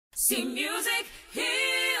See, music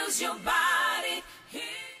heals your body. We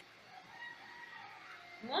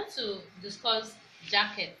want to discuss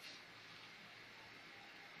jacket.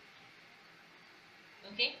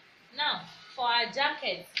 Okay, now for our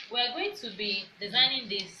jacket, we're going to be designing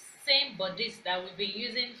the same bodice that we've been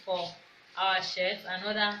using for our shirts and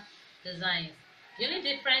other designs. The only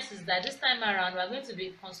difference is that this time around we're going to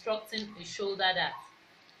be constructing a shoulder dart.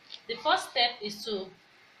 The first step is to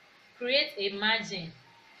create a margin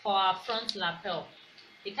for our front lapel.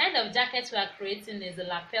 The kind of jacket we are creating is a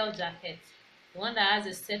lapel jacket, the one that has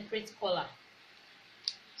a separate collar.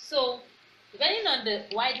 So depending on the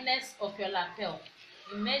wideness of your lapel,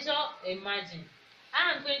 you measure a margin.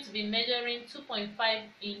 I am going to be measuring 2.5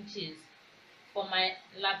 inches for my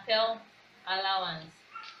lapel allowance.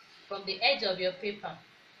 From the edge of your paper,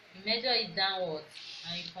 you measure it downwards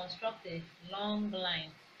and you construct a long line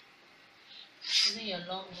using your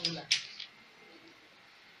long ruler.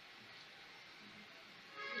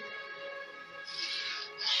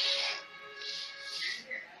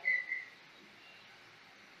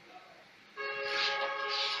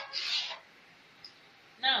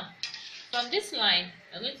 Now, from this line,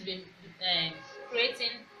 I'm going to be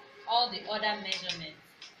creating all the other measurements.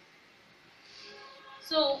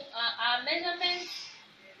 So, our measurement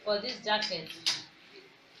for this jacket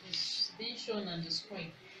is being shown on the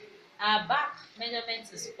screen. Our back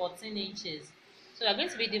measurement is 14 inches. So, we're going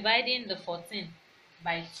to be dividing the 14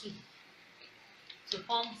 by 2 to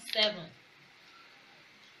form 7.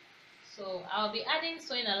 So, I'll be adding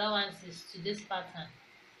sewing allowances to this pattern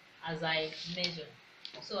as I measure.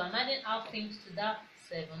 So I'm adding half inch to that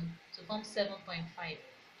 7 to form 7.5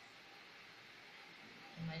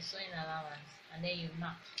 in my sewing allowance, and then you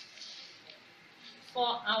mark. For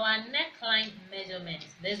our neckline measurement,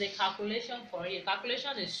 there's a calculation for it.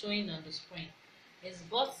 Calculation is showing on the screen. It's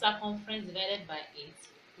bust circumference divided by 8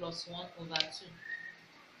 plus 1 over 2.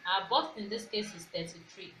 Our bust in this case is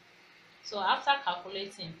 33. So after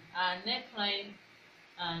calculating, our neckline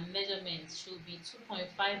measurement should be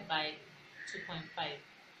 2.5 by 2.5.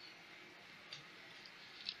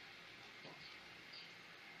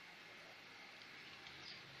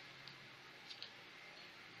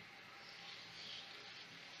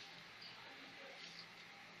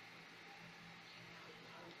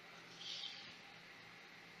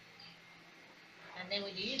 And then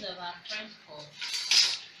with the use of our French curve,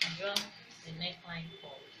 draw the neckline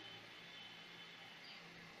curve.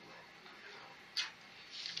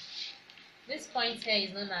 This point here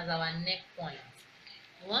is known as our neck point.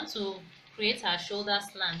 We want to create our shoulder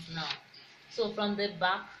slant now. So from the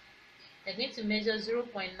back, we're going to measure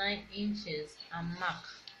 0.9 inches and mark,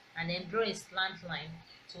 and then draw a slant line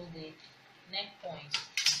to the neck point.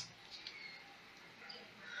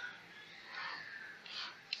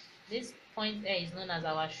 This point here is known as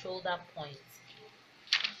our shoulder point.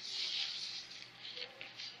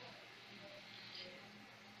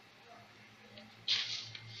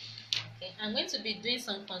 I'm going to be doing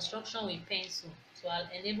some construction with pencil, so I'll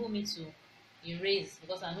enable me to erase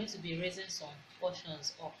because I'm going to be erasing some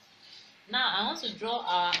portions off. Now I want to draw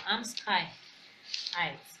our arm sky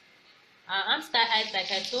height. Our arm sky height,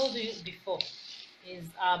 like I told you before, is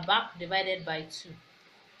our back divided by 2.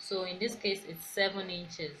 So in this case, it's 7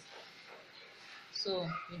 inches. So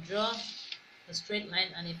you draw a straight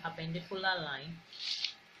line and a perpendicular line,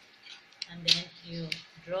 and then you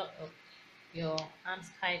draw up your arm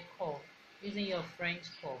sky curve using your French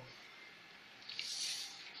curve.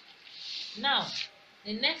 Now,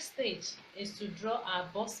 the next stage is to draw our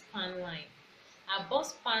bust span line. Our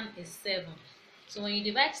bust span is 7. So when you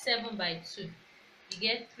divide 7 by 2, you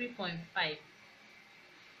get 3.5.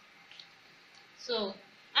 So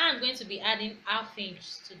I'm going to be adding half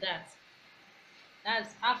inch to that.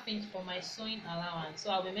 That's half inch for my sewing allowance. So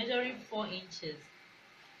I'll be measuring 4 inches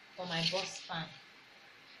for my bust span.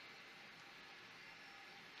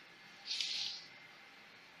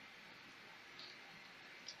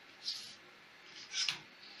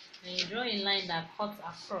 And you draw a line that cuts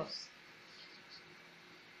across.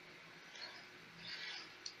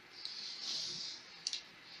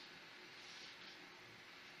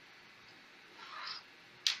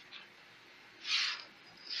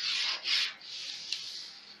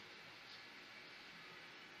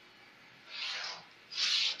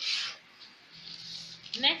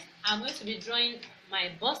 Next, I'm going to be drawing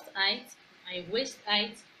my bust height, my waist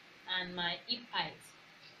height, and my hip height.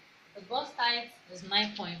 The bust height is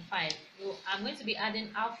 9.5. So I'm going to be adding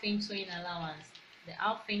half inch sewing allowance. The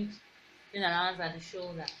half inch sewing allowance at the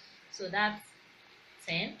shoulder. So that's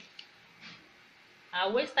 10.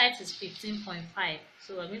 Our waist height is 15.5.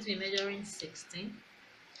 So we're going to be measuring 16.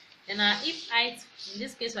 Then our hip height, in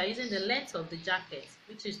this case we are using the length of the jacket,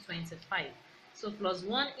 which is 25. So plus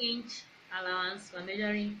 1 inch allowance, we're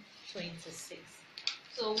measuring 26.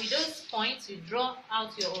 So with those points, you draw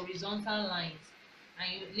out your horizontal lines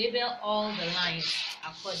and you label all the lines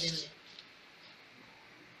accordingly.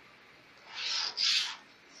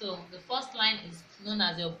 So the first line is known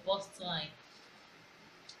as your bust line.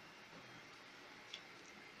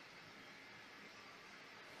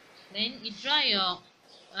 Then you draw your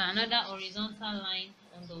another horizontal line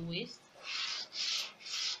on the waist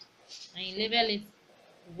and you label it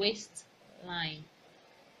waist line.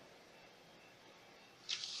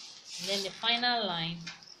 And then the final line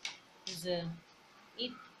is a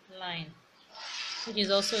hip line, which is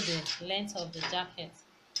also the length of the jacket.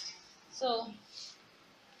 So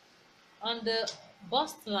on the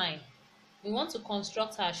bust line, we want to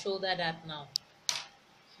construct our shoulder dart now.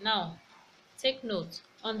 Now take note,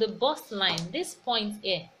 on the bust line, this point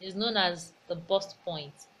here is known as the bust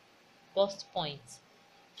point. Bust point.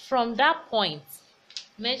 From that point,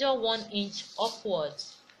 measure 1 inch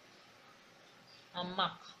upwards and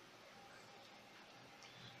mark.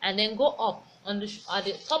 And then go up on at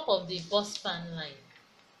the top of the bust span line.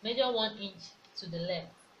 Measure 1 inch to the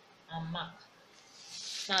left and mark.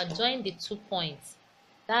 Now join the 2 points.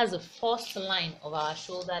 That's the first line of our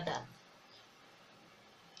shoulder dart.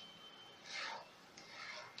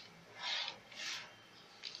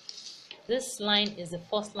 This line is the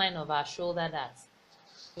first line of our shoulder dart.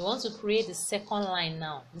 We want to create the second line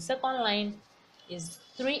now. The second line is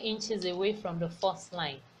 3 inches away from the first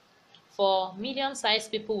line. For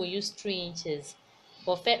medium-sized people, we use 3 inches.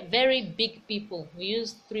 For very big people, we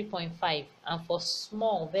use 3.5. And for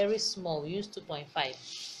small, very small, we use 2.5.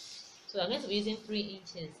 So we're going to be using 3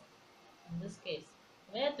 inches in this case.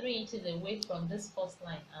 We're 3 inches away from this first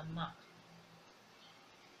line and mark.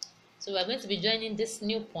 So we're going to be joining this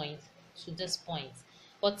new point to this point.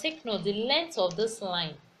 But take note, the length of this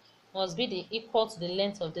line must be equal to the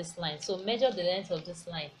length of this line. So measure the length of this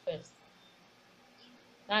line first.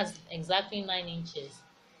 That's exactly 9 inches.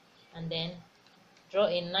 And then draw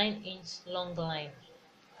a 9-inch long line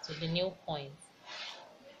to the new point.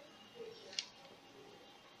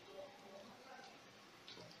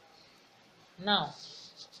 Now,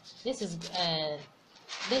 this is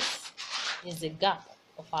the gap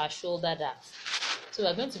of our shoulder dart. So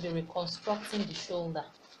we're going to be reconstructing the shoulder,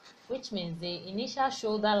 which means the initial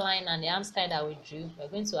shoulder line and the arm sky that we drew, we're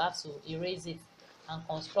going to have to erase it and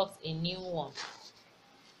construct a new one.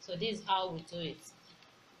 So this is how we do it.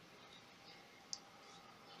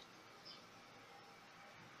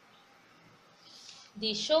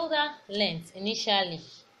 The shoulder length initially,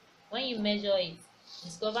 when you measure it,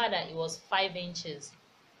 discover that it was 5 inches.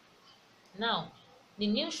 Now, the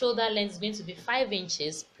new shoulder length is going to be 5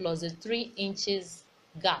 inches plus the 3 inches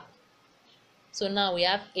gap. So now we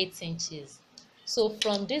have 8 inches. So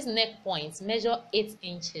from this neck point, measure 8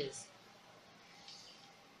 inches.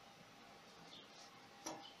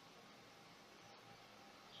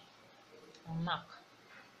 And mark.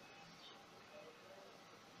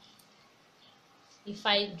 If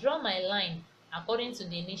I draw my line according to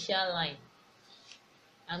the initial line,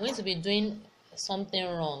 I'm going to be doing something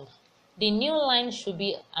wrong. The new line should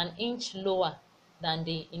be an inch lower than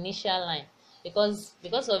the initial line because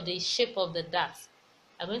of the shape of the dart,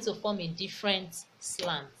 I'm going to form a different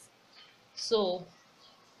slant. So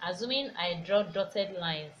assuming I draw dotted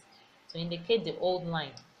lines to indicate the old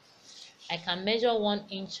line, I can measure 1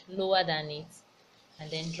 inch lower than it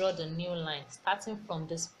and then draw the new line starting from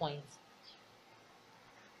this point.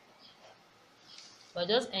 But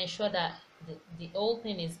just ensure that the whole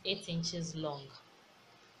thing is 8 inches long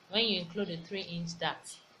when you include the 3-inch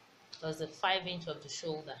dart plus the 5 inch of the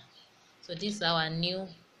shoulder. So this is our new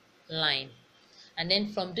line. And then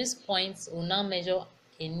from this point, we'll now measure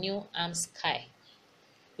a new arm sky,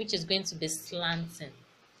 which is going to be slanting.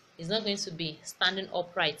 It's not going to be standing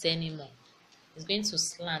upright anymore. It's going to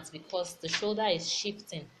slant because the shoulder is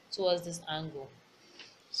shifting towards this angle.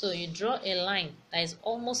 So you draw a line that is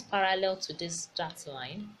almost parallel to this dart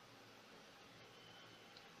line.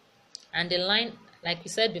 And the line, like we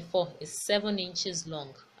said before, is 7 inches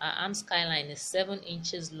long. Our arm sky line is 7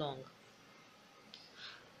 inches long.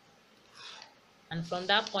 And from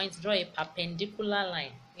that point, draw a perpendicular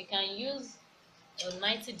line. You can use a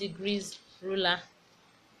 90 degrees ruler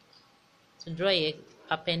to draw a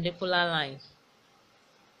perpendicular line.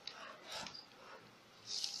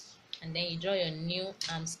 And then you draw your new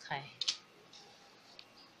arm sky.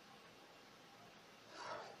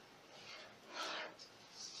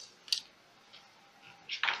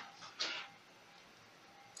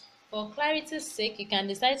 For clarity's sake, you can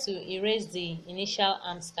decide to erase the initial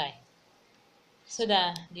arm sky so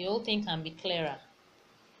that the whole thing can be clearer.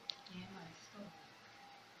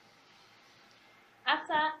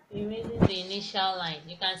 After erasing the initial line,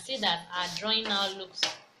 you can see that our drawing now looks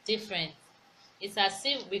different. It's as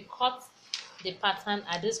if we cut the pattern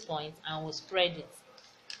at this point and we spread it.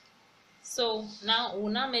 So now we'll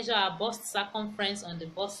now measure our bust circumference on the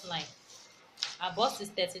bust line. Our bust is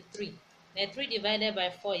 33. Then 3 divided by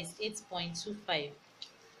 4 is 8.25.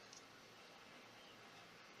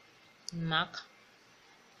 Mark.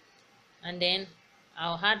 And then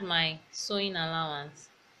I'll add my sewing allowance.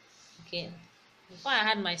 Okay. Before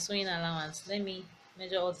I add my sewing allowance, let me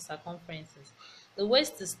measure all the circumferences. The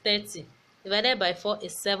waist is 30. Divided by 4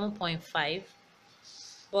 is 7.5.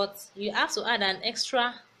 But you have to add an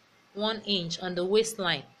extra 1 inch on the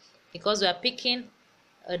waistline because we are picking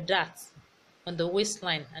a dart on the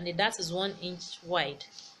waistline and the dart is 1 inch wide.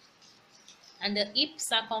 And the hip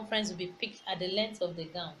circumference will be picked at the length of the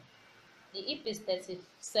gown. The hip is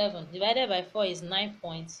 37. Divided by 4 is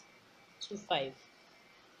 9.25.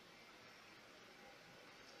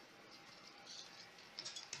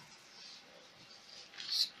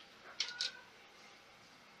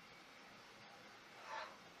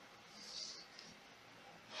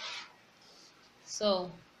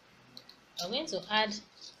 So I'm going to add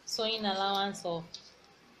sewing allowance of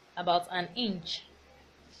about 1 inch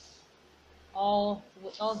all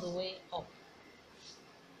the way up,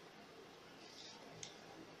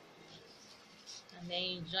 and then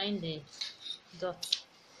you join the dot.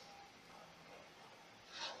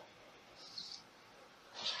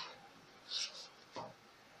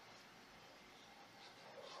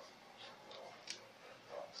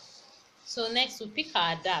 So next we pick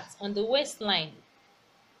our dart on the waistline,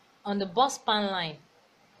 on the bust span line.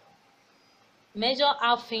 Measure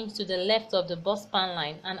half inch to the left of the bust span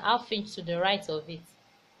line and half inch to the right of it.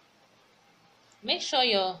 Make sure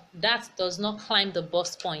your dart does not climb the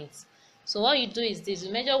bust point. So what you do is this: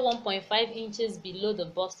 you measure 1.5 inches below the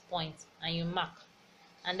bust point and you mark,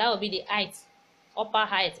 and that will be the height, upper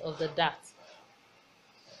height of the dart.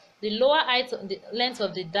 The lower height, the length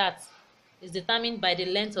of the dart is determined by the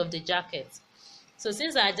length of the jacket. So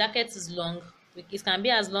since our jacket is long, it can be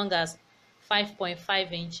as long as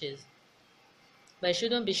 5.5 inches. But it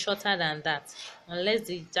shouldn't be shorter than that unless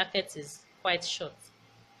the jacket is quite short.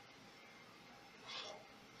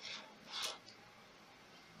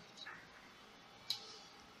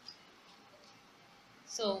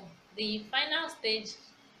 So the final stage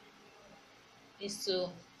is to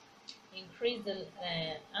increase the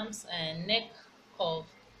arms and neck curve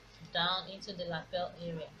down into the lapel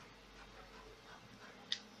area,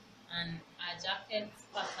 and our jacket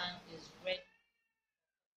pattern is ready.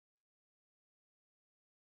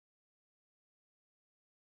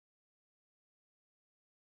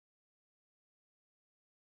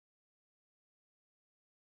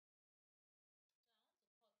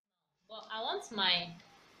 But I want my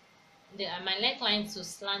neckline to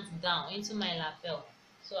slant down into my lapel,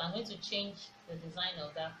 so I'm going to change the design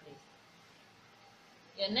of that place.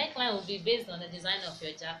 Your neckline will be based on the design of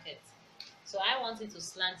your jacket, so I want it to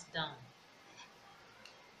slant down.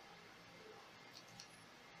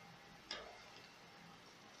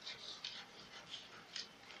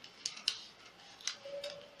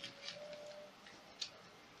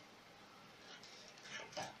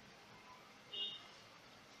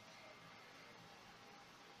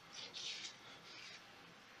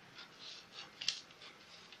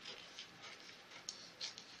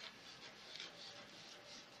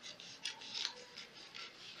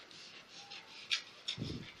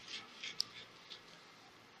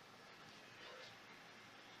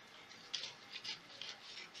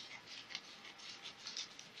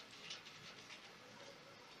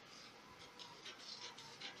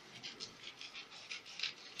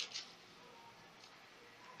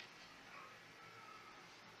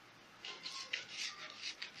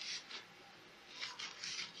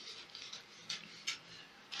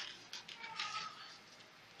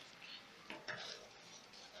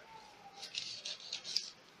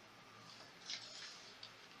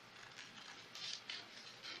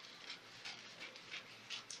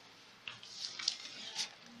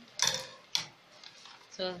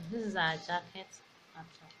 So this is our jacket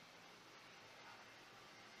pattern.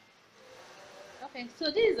 Okay,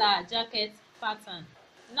 so this is our jacket pattern.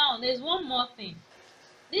 Now there's one more thing.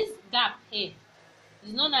 This gap here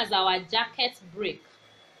is known as our jacket break,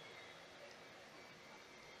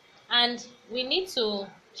 and we need to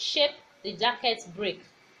shape the jacket break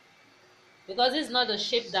because this is not the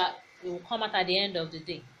shape that will come out at the end of the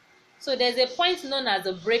day. So there's a point known as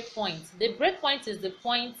the break point. The break point is the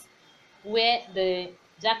point where the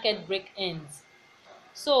jacket break ends.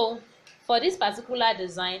 So for this particular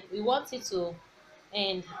design, we want it to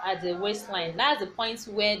end at the waistline. That's the point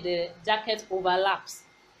where the jacket overlaps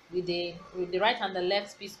with the right and the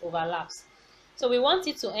left piece overlaps. So we want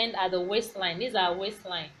it to end at the waistline. This is our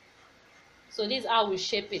waistline. So this is how we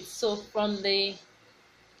shape it. So from the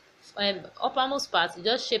uppermost part, you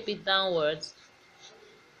just shape it downwards.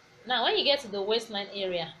 Now when you get to the waistline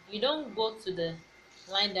area, you don't go to the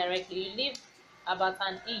line directly. You leave about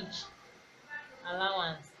an inch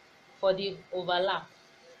allowance for the overlap.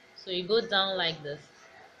 So you go down like this,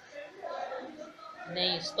 and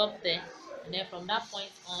then you stop there, and then from that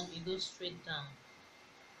point on you go straight down.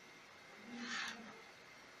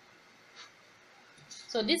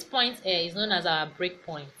 So this point here is known as our break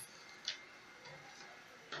point.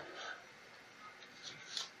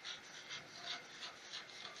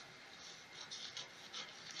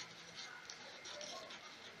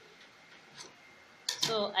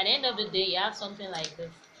 So at the end of the day, you have something like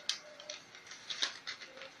this.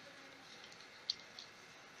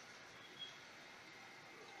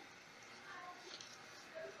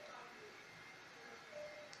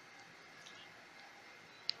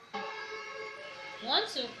 You want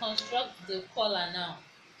to construct the collar now.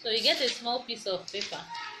 So you get a small piece of paper.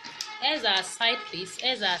 Here's our side piece,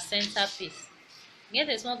 here's our center piece. Get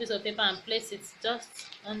a small piece of paper and place it just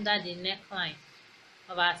under the neckline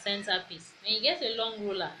of our center piece. Then you get a long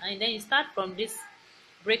ruler, and then you start from this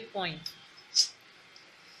break point.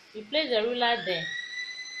 You place the ruler there.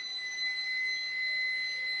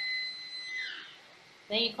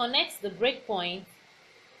 Then you connect the break point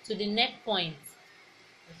to the neck point.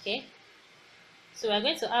 Okay? So we're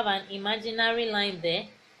going to have an imaginary line there,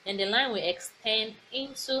 and the line will extend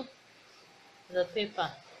into the paper.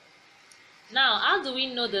 Now, how do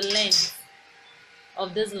we know the length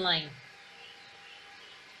of this line?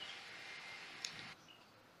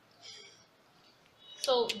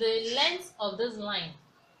 So the length of this line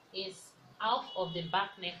is half of the back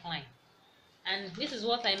neckline, and this is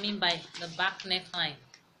what I mean by the back neckline.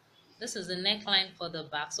 This is the neckline for the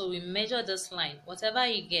back. So we measure this line. Whatever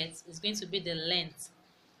you get is going to be the length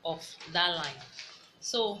of that line.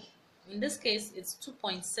 So in this case, it's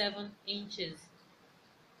 2.7 inches.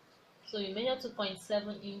 So you measure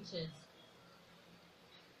 2.7 inches,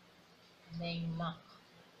 and then you mark.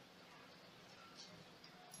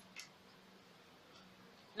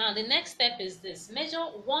 Now the next step is this. Measure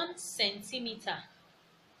 1 centimeter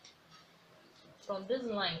from this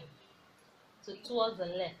line towards the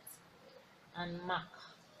left and mark,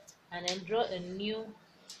 and then draw a new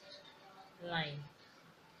line,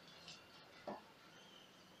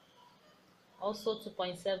 also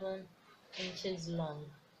 2.7 inches long.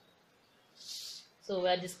 So we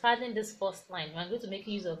are discarding this first line. We are going to make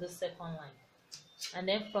use of this second line, and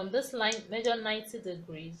then from this line measure 90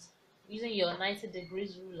 degrees using your 90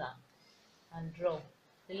 degrees ruler and draw.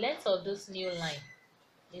 The length of this new line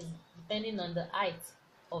is depending on the height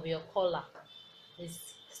of your collar.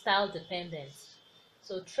 It's style dependent.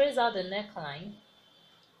 So trace out the neckline,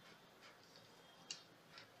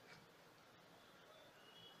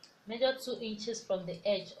 measure 2 inches from the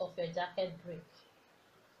edge of your jacket break,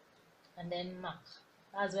 and then mark.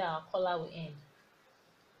 That's where our collar will end.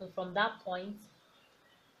 So from that point,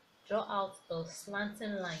 draw out a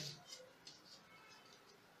slanting line.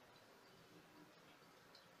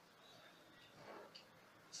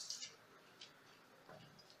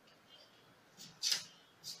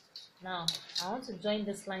 Now, I want to join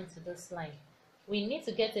this line to this line. We need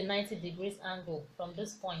to get a 90 degrees angle from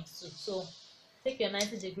this point too. So take your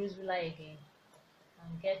 90 degrees ruler again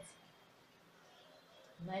and get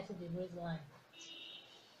 90 degrees line.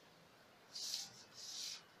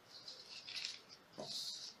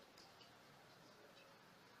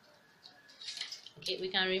 Okay, we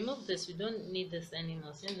can remove this. We don't need this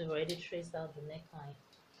anymore since we've already traced out the neckline.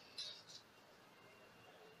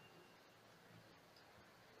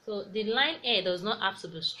 So the line here does not have to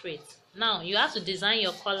be straight. Now you have to design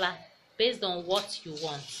your collar based on what you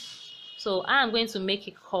want. So I am going to make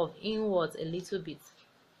it curve inwards a little bit.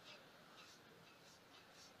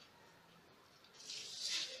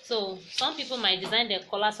 So some people might design their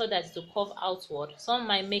collar so that it will curve outward. Some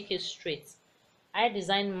might make it straight. I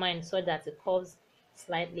designed mine so that it curves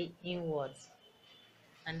slightly inwards.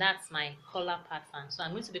 And that's my collar pattern. So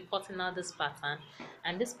I'm going to be cutting out this pattern,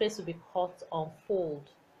 and this place will be cut on fold.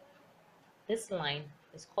 This line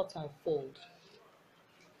is cut on fold.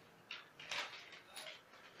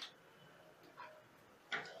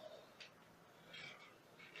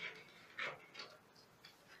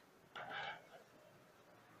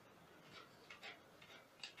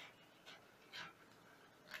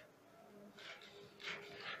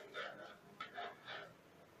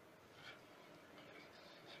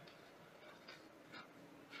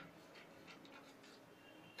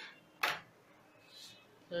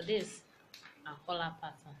 So this our collar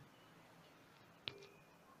pattern.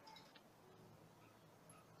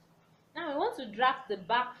 Now we want to draft the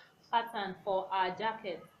back pattern for our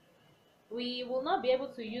jacket. We will not be able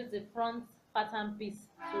to use the front pattern piece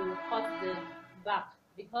to cut the back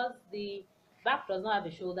because the back does not have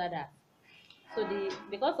a shoulder dart. So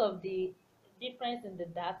because of the difference in the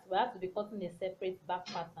dart, we have to be cutting a separate back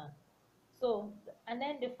pattern. So, and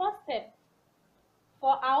then the first step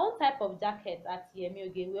for our own type of jacket at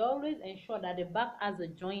Yemioge, we always ensure that the back has a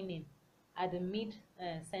joining at the mid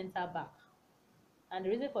center back. And the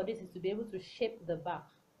reason for this is to be able to shape the back.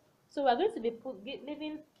 So we're going to be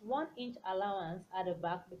leaving 1 inch allowance at the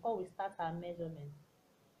back before we start our measurement.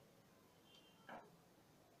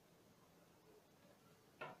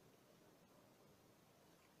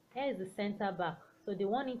 Here is the center back. So the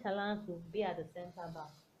 1 inch allowance will be at the center back.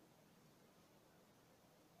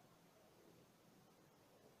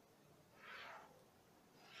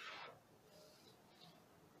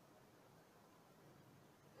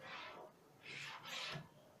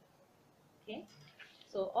 Okay,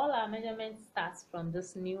 so all our measurements starts from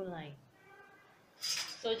this new line.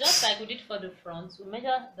 So just like we did for the front, we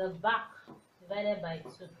measure the back divided by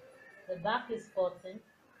 2. The back is 14,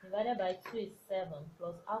 divided by 2 is 7,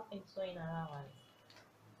 plus half inch sewing allowance.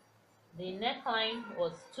 The neckline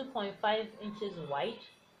was 2.5 inches wide,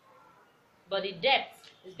 but the depth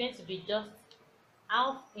is going to be just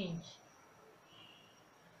half inch.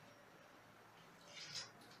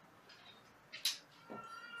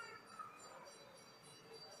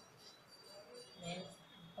 Then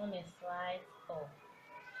on a slight curve.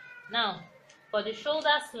 Now, for the shoulder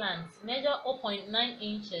slant, measure 0.9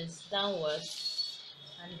 inches downwards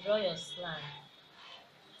and draw your slant.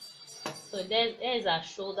 So there is our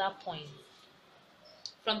shoulder point.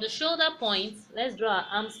 From the shoulder point, let's draw our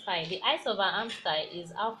arm sky. The height of our arm sky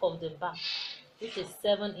is half of the back, which is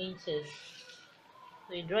 7 inches.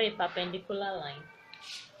 So you draw a perpendicular line.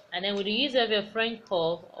 And then with the use of your French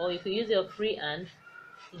curve, or if you use your free hand,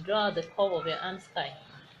 you draw out the curve of your arm sky.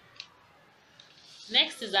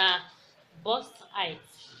 Next is our bust height.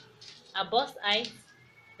 Our bust height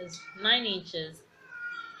is 9 inches.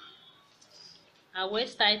 Our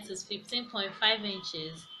waist height is 15.5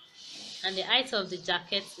 inches. And the height of the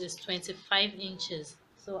jacket is 25 inches.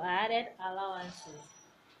 So I added allowances.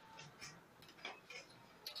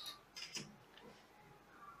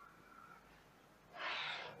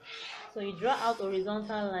 So you draw out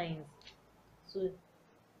horizontal lines to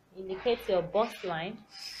indicate your bust line,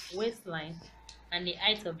 waistline, and the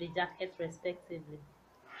height of the jacket respectively.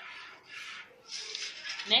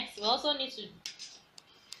 Next, we also need to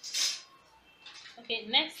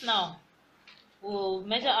next now we'll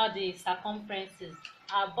measure out the circumferences.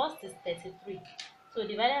 Our bust is 33, so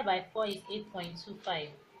divided by 4 is 8.25.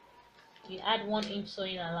 You add 1 inch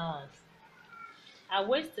sewing allowance. Our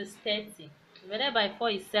waist is 30, divided by 4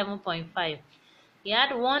 is 7.5. You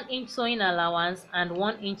add 1 inch sewing allowance and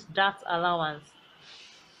 1 inch draft allowance.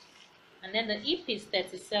 And then the hip is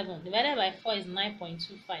 37, divided by 4 is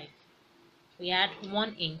 9.25. We add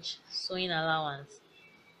 1 inch sewing allowance.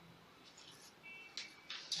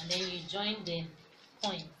 And then you join the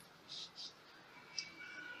point.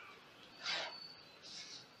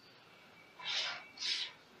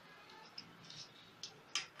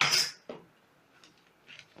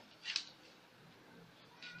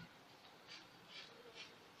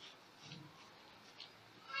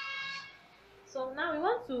 So now we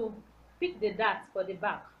want to pick the dart for the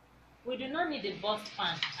back. We do not need the bust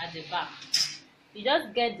pan at the back. You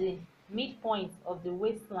just get the midpoint of the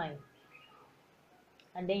waistline,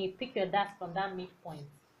 and then you pick your dart from that midpoint.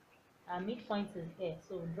 Our midpoint is here,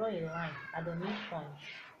 so draw a line at the midpoint.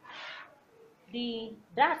 The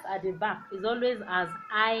dart at the back is always as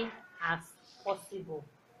high as possible.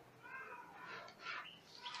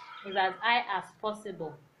 It's as high as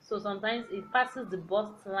possible. So sometimes it passes the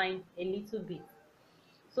bust line a little bit.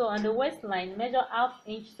 So on the waistline, measure half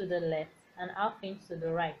inch to the left and half inch to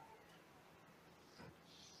the right.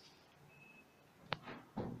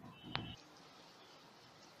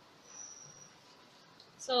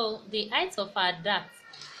 So the height of our dart,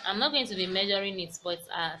 I'm not going to be measuring it, but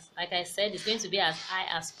like I said, it's going to be as high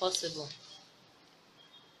as possible.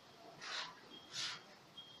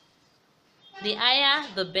 The higher,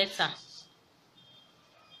 the better.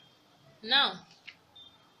 Now,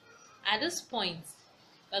 at this point,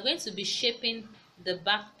 we're going to be shaping the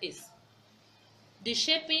back piece. The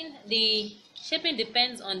shaping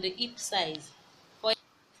depends on the hip size.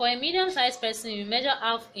 For a medium-sized person, you measure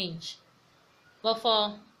half inch. But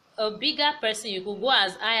for a bigger person, you could go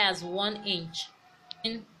as high as 1 inch.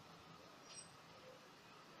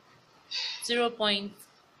 0.5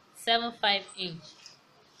 0.75 inch.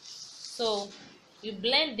 So you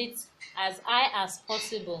blend it as high as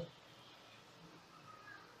possible.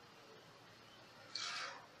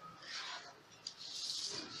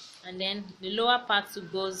 And then the lower part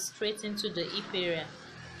goes straight into the hip area.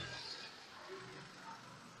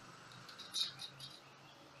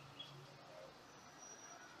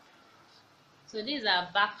 So these are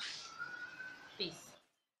back piece.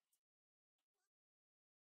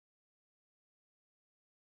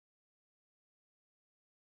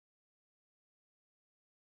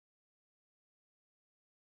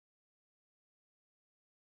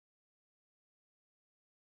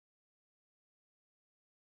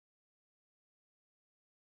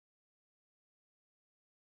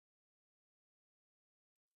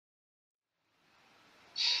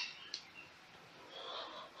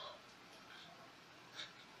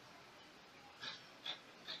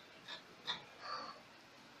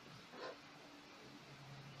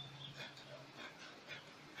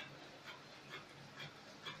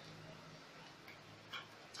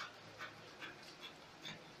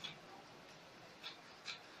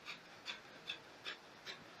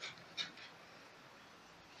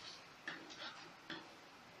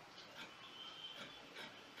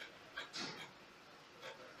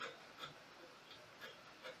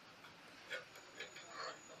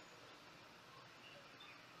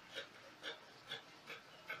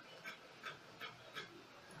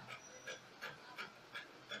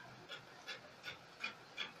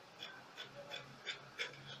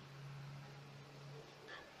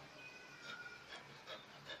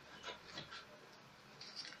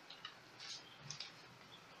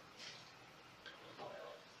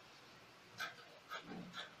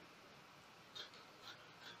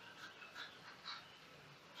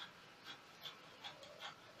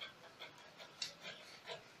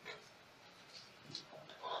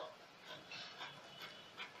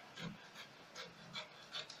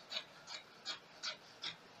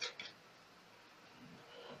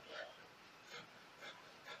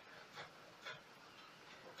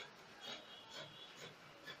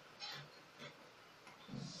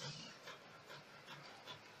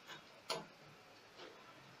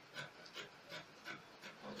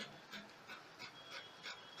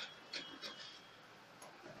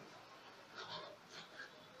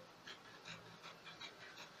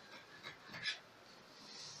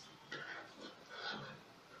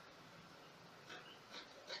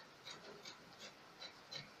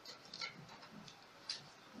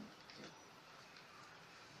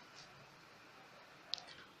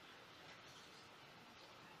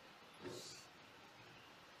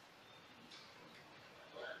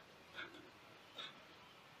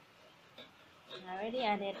 I already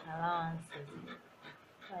added allowances,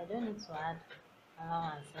 so I don't need to add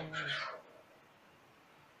allowance anymore.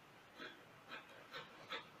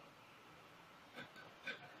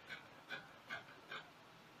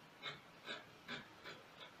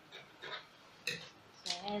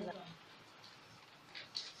 So here's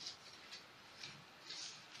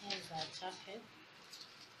our jacket.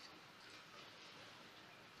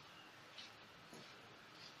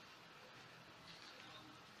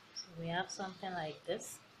 So we have something like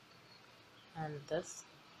this, and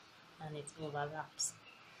it overlaps.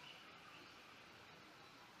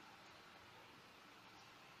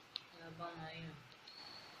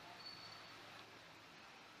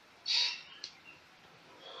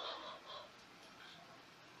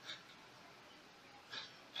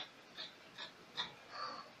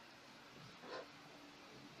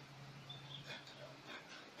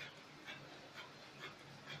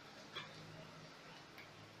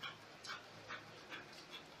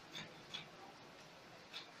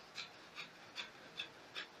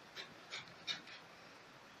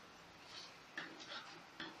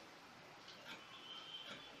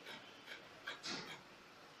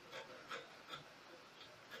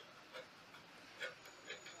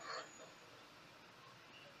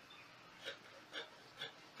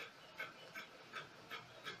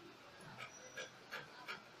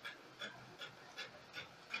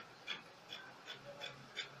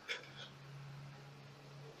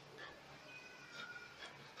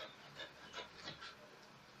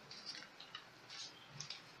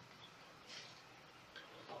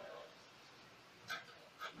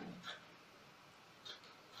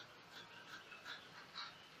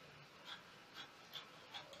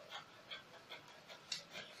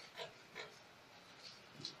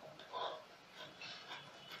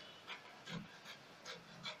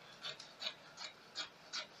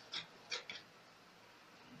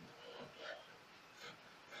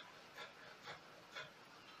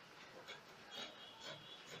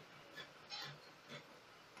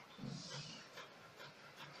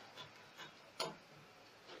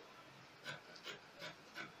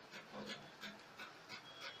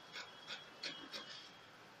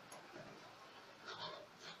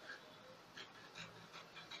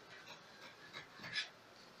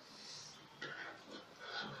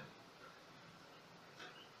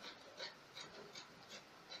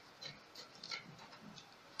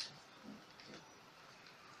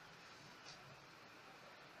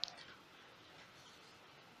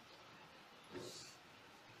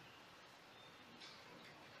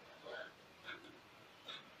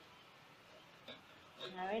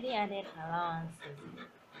 I already added allowances,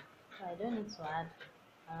 so I don't need to add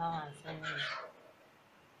allowance anymore.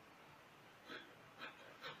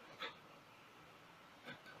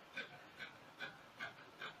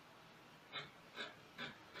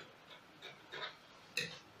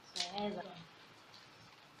 So here's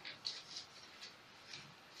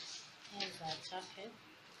our jacket.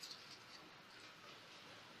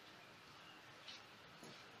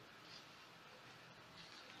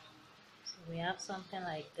 So we have something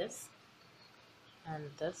like this, and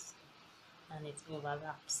this, and it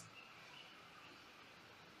overlaps.